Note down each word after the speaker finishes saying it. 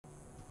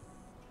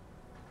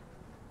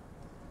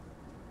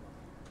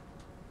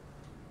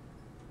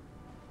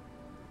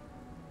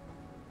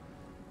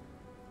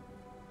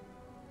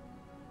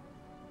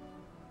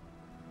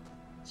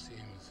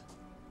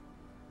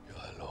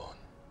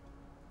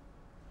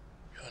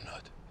or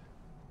not.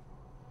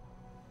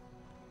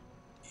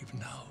 Even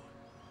now,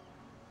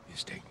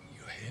 he's taking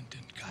your hand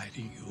and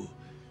guiding you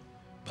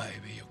by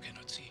a way you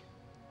cannot see.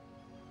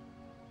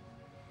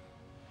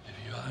 If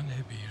you are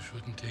unhappy, you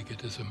shouldn't take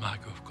it as a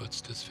mark of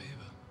God's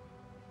disfavor.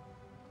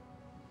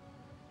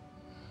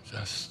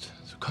 Just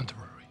the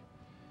contrary.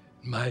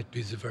 It might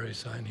be the very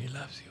sign he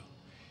loves you.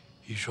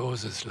 He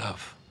shows his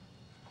love,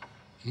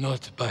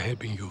 not by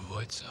helping you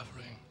avoid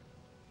suffering,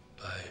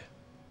 by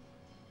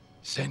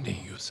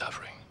sending you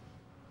suffering,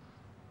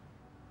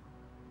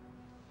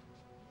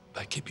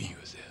 by keeping you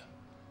there.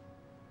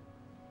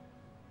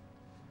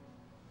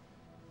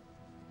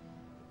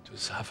 To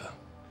suffer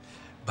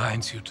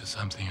binds you to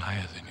something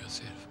higher than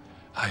yourself,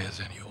 higher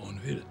than your own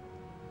will.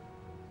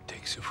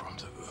 Takes you from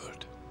the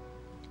world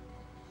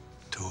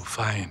to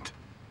find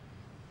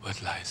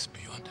what lies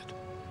beyond it.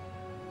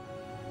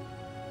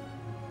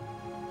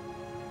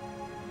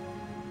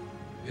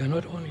 We are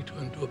not only to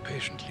endure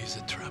patiently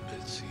the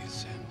troubles he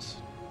sends,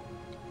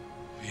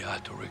 we are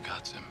to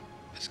regard them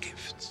as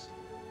gifts.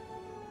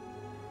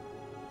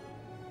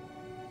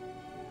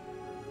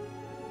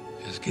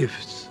 As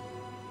gifts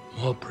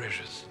more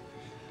precious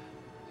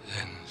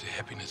than the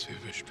happiness we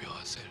wish for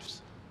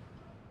ourselves.